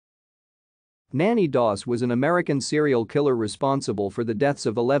Nannie Doss was an American serial killer responsible for the deaths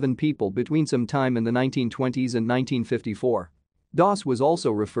of 11 people between some time in the 1920s and 1954. Doss was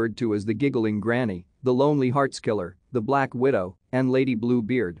also referred to as the Giggling Granny, the Lonely Hearts Killer, the Black Widow, and Lady Blue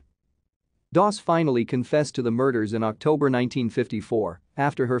Beard. Doss finally confessed to the murders in October 1954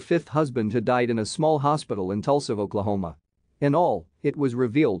 after her fifth husband had died in a small hospital in Tulsa, Oklahoma. In all, it was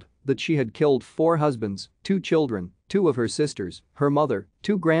revealed that she had killed 4 husbands, 2 children, 2 of her sisters, her mother,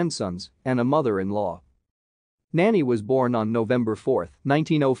 2 grandsons, and a mother-in-law. Nannie was born on November 4,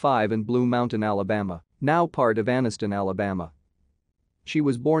 1905 in Blue Mountain, Alabama, now part of Anniston, Alabama. She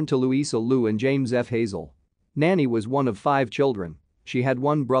was born to Louisa Lou and James F. Hazel. Nannie was one of 5 children. She had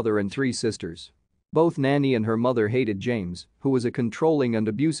 1 brother and 3 sisters. Both Nannie and her mother hated James, who was a controlling and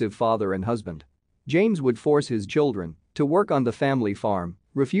abusive father and husband. James would force his children to work on the family farm,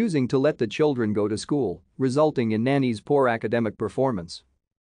 refusing to let the children go to school, resulting in Nannie's poor academic performance.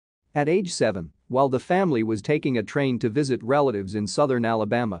 At age 7, while the family was taking a train to visit relatives in southern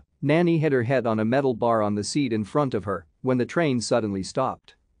Alabama, Nannie hit her head on a metal bar on the seat in front of her when the train suddenly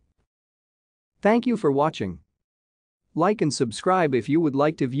stopped. Thank you for watching. Like and subscribe if you would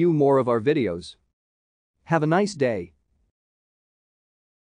like to view more of our videos. Have a nice day.